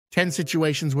10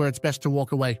 situations where it's best to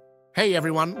walk away. Hey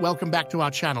everyone, welcome back to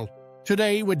our channel.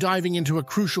 Today we're diving into a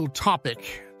crucial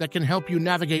topic that can help you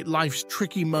navigate life's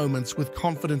tricky moments with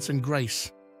confidence and grace.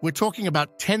 We're talking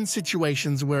about 10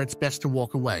 situations where it's best to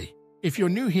walk away. If you're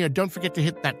new here, don't forget to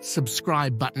hit that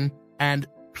subscribe button and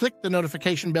click the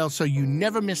notification bell so you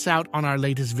never miss out on our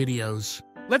latest videos.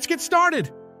 Let's get started!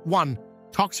 1.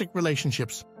 Toxic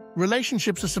relationships.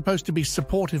 Relationships are supposed to be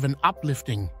supportive and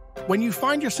uplifting. When you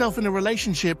find yourself in a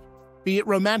relationship, be it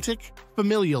romantic,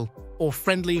 familial, or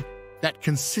friendly, that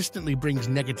consistently brings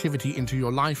negativity into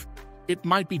your life, it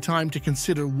might be time to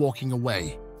consider walking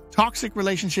away. Toxic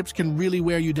relationships can really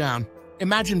wear you down.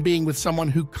 Imagine being with someone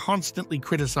who constantly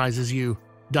criticizes you,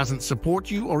 doesn't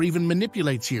support you, or even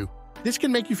manipulates you. This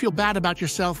can make you feel bad about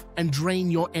yourself and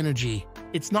drain your energy.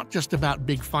 It's not just about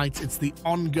big fights, it's the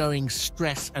ongoing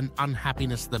stress and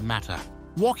unhappiness that matter.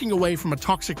 Walking away from a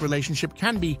toxic relationship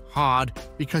can be hard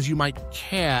because you might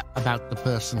care about the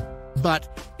person,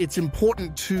 but it's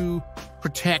important to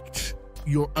protect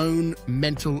your own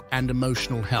mental and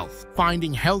emotional health.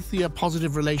 Finding healthier,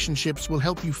 positive relationships will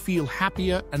help you feel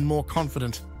happier and more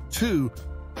confident. 2.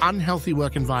 Unhealthy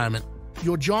work environment.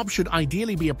 Your job should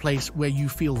ideally be a place where you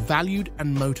feel valued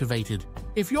and motivated.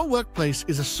 If your workplace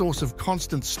is a source of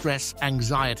constant stress,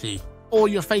 anxiety, or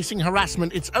you're facing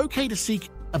harassment, it's okay to seek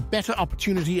a better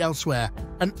opportunity elsewhere.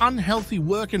 An unhealthy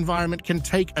work environment can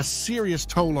take a serious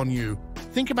toll on you.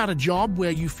 Think about a job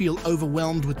where you feel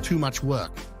overwhelmed with too much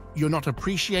work. You're not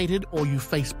appreciated, or you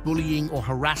face bullying or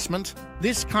harassment.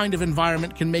 This kind of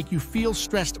environment can make you feel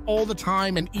stressed all the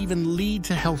time and even lead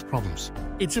to health problems.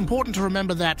 It's important to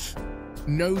remember that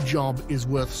no job is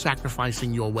worth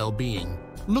sacrificing your well-being.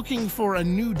 Looking for a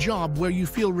new job where you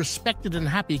feel respected and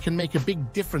happy can make a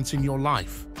big difference in your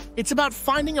life. It's about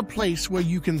finding a place where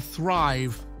you can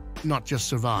thrive, not just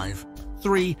survive.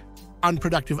 3.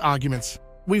 Unproductive arguments.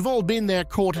 We've all been there,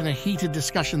 caught in a heated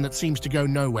discussion that seems to go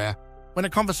nowhere. When a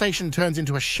conversation turns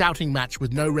into a shouting match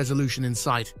with no resolution in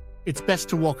sight, it's best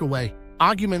to walk away.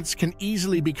 Arguments can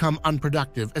easily become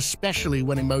unproductive, especially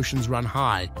when emotions run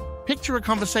high. Picture a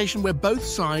conversation where both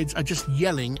sides are just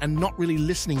yelling and not really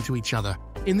listening to each other.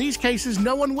 In these cases,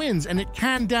 no one wins, and it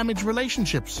can damage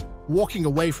relationships. Walking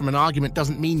away from an argument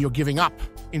doesn't mean you're giving up.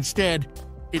 Instead,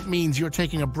 it means you're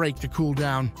taking a break to cool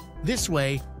down. This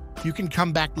way, you can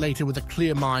come back later with a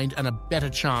clear mind and a better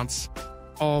chance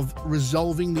of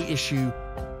resolving the issue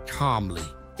calmly.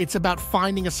 It's about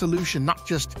finding a solution, not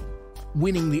just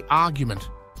winning the argument.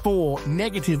 4.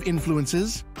 Negative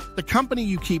influences. The company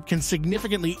you keep can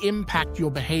significantly impact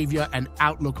your behavior and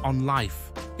outlook on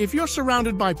life. If you're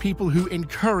surrounded by people who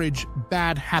encourage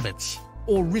bad habits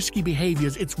or risky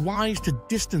behaviors, it's wise to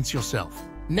distance yourself.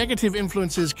 Negative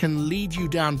influences can lead you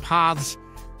down paths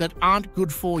that aren't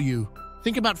good for you.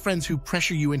 Think about friends who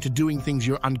pressure you into doing things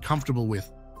you're uncomfortable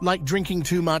with, like drinking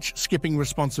too much, skipping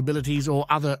responsibilities, or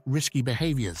other risky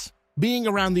behaviors. Being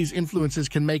around these influences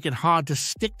can make it hard to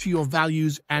stick to your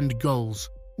values and goals.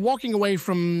 Walking away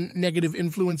from negative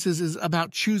influences is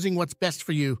about choosing what's best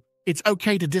for you. It's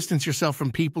okay to distance yourself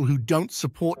from people who don't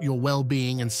support your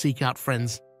well-being and seek out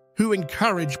friends who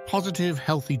encourage positive,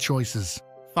 healthy choices.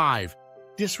 5.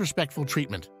 Disrespectful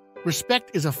treatment.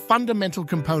 Respect is a fundamental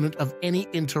component of any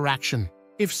interaction.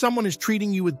 If someone is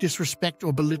treating you with disrespect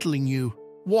or belittling you,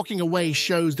 walking away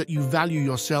shows that you value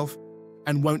yourself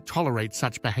and won't tolerate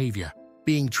such behavior.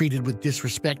 Being treated with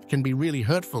disrespect can be really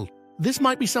hurtful. This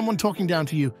might be someone talking down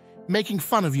to you, making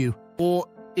fun of you, or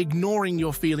ignoring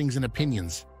your feelings and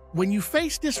opinions. When you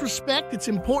face disrespect, it's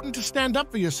important to stand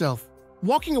up for yourself.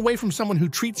 Walking away from someone who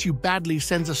treats you badly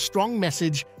sends a strong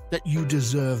message that you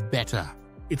deserve better.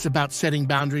 It's about setting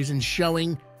boundaries and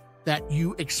showing that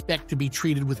you expect to be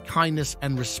treated with kindness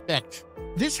and respect.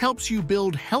 This helps you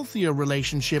build healthier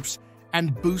relationships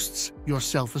and boosts your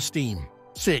self-esteem.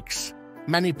 6.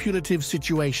 Manipulative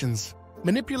situations.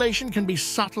 Manipulation can be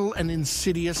subtle and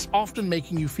insidious, often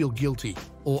making you feel guilty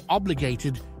or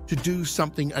obligated to do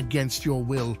something against your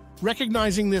will.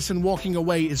 Recognizing this and walking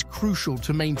away is crucial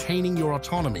to maintaining your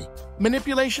autonomy.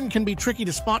 Manipulation can be tricky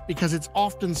to spot because it's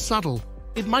often subtle.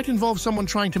 It might involve someone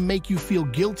trying to make you feel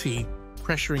guilty,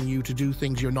 pressuring you to do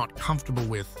things you're not comfortable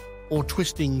with, or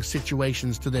twisting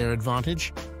situations to their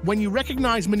advantage. When you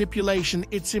recognize manipulation,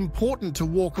 it's important to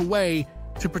walk away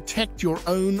to protect your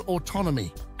own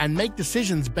autonomy and make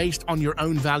decisions based on your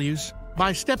own values.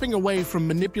 By stepping away from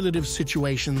manipulative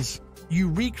situations, you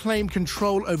reclaim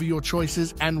control over your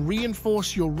choices and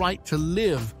reinforce your right to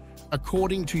live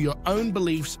according to your own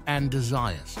beliefs and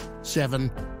desires.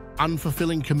 7.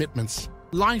 Unfulfilling commitments.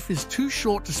 Life is too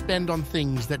short to spend on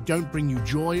things that don't bring you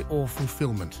joy or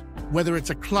fulfillment. whether it's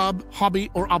a club, hobby,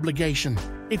 or obligation.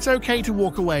 It's okay to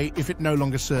walk away if it no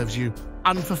longer serves you.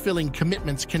 Unfulfilling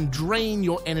commitments can drain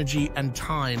your energy and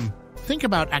time. Think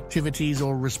about activities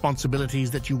or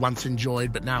responsibilities that you once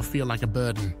enjoyed but now feel like a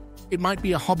burden. It might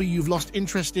be a hobby you've lost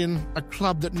interest in, a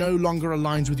club that no longer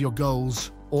aligns with your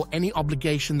goals, or any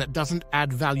obligation that doesn't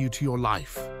add value to your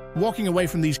life. Walking away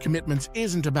from these commitments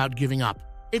isn't about giving up.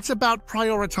 It's about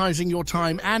prioritizing your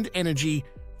time and energy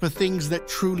for things that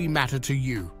truly matter to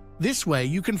you. This way,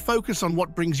 you can focus on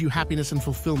what brings you happiness and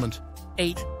fulfillment.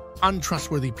 8.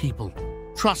 Untrustworthy people.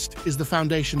 Trust is the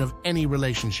foundation of any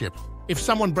relationship. If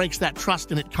someone breaks that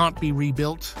trust and it can't be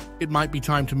rebuilt, it might be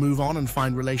time to move on and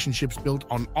find relationships built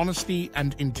on honesty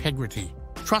and integrity.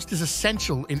 Trust is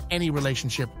essential in any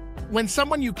relationship. When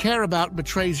someone you care about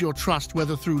betrays your trust,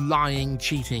 whether through lying,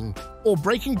 cheating, or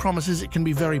breaking promises, it can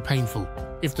be very painful.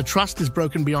 If the trust is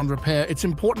broken beyond repair, it's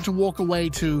important to walk away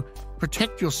to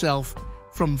protect yourself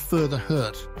from further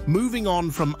hurt. Moving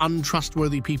on from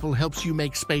untrustworthy people helps you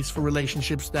make space for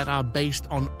relationships that are based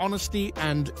on honesty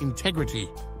and integrity.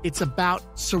 It's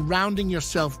about surrounding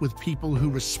yourself with people who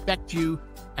respect you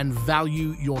and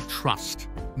value your trust.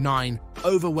 9.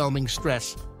 Overwhelming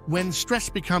stress. When stress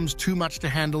becomes too much to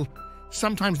handle,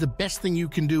 sometimes the best thing you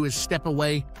can do is step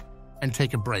away and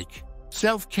take a break.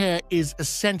 Self-care is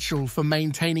essential for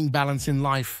maintaining balance in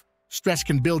life. Stress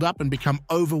can build up and become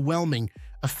overwhelming,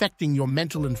 affecting your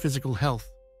mental and physical health.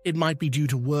 It might be due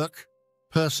to work,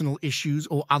 personal issues,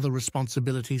 or other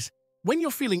responsibilities. When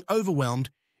you're feeling overwhelmed,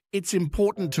 it's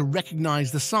important to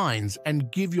recognize the signs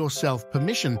and give yourself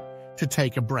permission to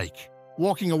take a break.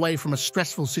 Walking away from a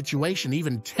stressful situation,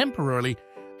 even temporarily,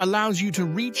 allows you to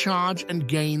recharge and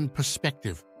gain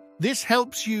perspective. This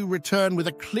helps you return with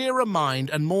a clearer mind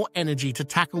and more energy to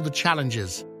tackle the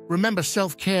challenges. Remember,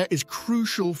 self-care is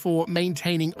crucial for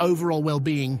maintaining overall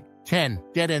well-being. 10.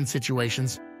 Dead-end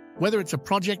situations. Whether it's a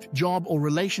project, job, or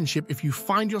relationship, if you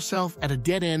find yourself at a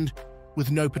dead end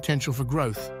with no potential for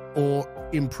growth or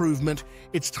improvement,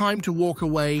 it's time to walk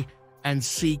away and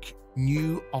seek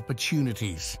new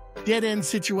opportunities. Dead-end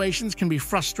situations can be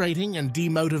frustrating and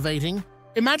demotivating.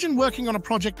 Imagine working on a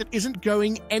project that isn't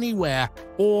going anywhere,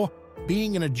 or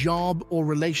being in a job or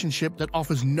relationship that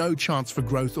offers no chance for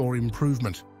growth or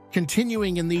improvement.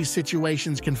 Continuing in these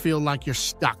situations can feel like you're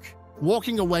stuck.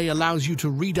 Walking away allows you to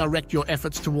redirect your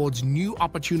efforts towards new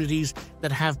opportunities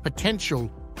that have potential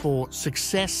for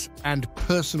success and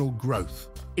personal growth.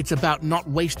 It's about not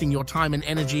wasting your time and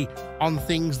energy on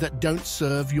things that don't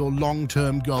serve your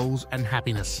long-term goals and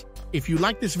happiness. If you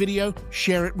like this video,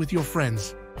 share it with your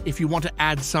friends. If you want to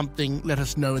add something, let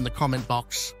us know in the comment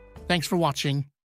box. Thanks for watching.